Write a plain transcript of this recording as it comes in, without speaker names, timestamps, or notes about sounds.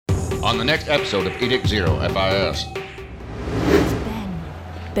on the next episode of Edict 0 FIS.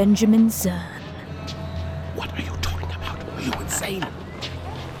 It's Benjamin Zern. What are you talking about? Are you insane?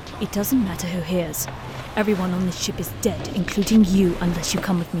 It doesn't matter who hears. Everyone on this ship is dead, including you, unless you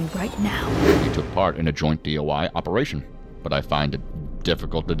come with me right now. He took part in a joint DOI operation, but I find it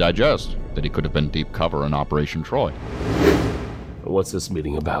difficult to digest that he could have been deep cover in Operation Troy. What's this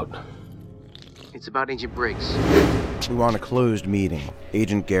meeting about? It's about Agent Briggs. We want a closed meeting.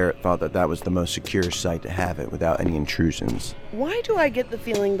 Agent Garrett thought that was the most secure site to have it without any intrusions. Why do I get the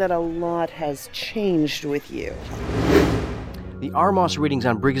feeling that a lot has changed with you? The RMOS readings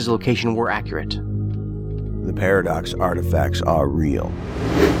on Briggs' location were accurate. The Paradox artifacts are real.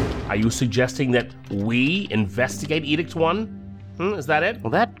 Are you suggesting that we investigate Edict 1? Is that it?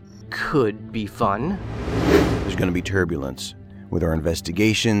 Well, that could be fun. There's going to be turbulence. With our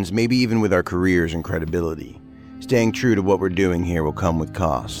investigations, maybe even with our careers and credibility. Staying true to what we're doing here will come with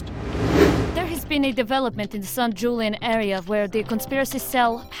cost. There has been a development in the St. Julian area where the conspiracy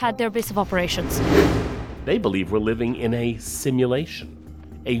cell had their base of operations. They believe we're living in a simulation,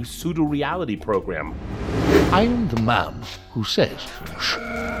 a pseudo-reality program. I am the man who says, "Shh."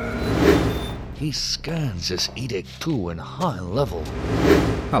 He scans this Edict 2 in high level.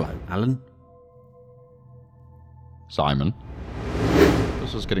 Hello, Alan. Simon,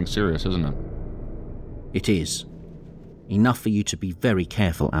 this is getting serious, isn't it? It is. Enough for you to be very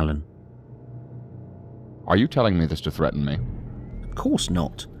careful, Alan. Are you telling me this to threaten me? Of course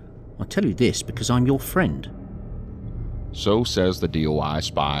not. I tell you this because I'm your friend. So says the DOI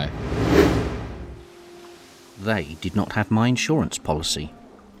spy. They did not have my insurance policy.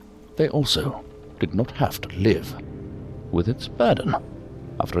 They also did not have to live with its burden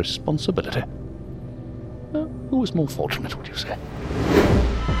of responsibility. Who was more fortunate, would you say?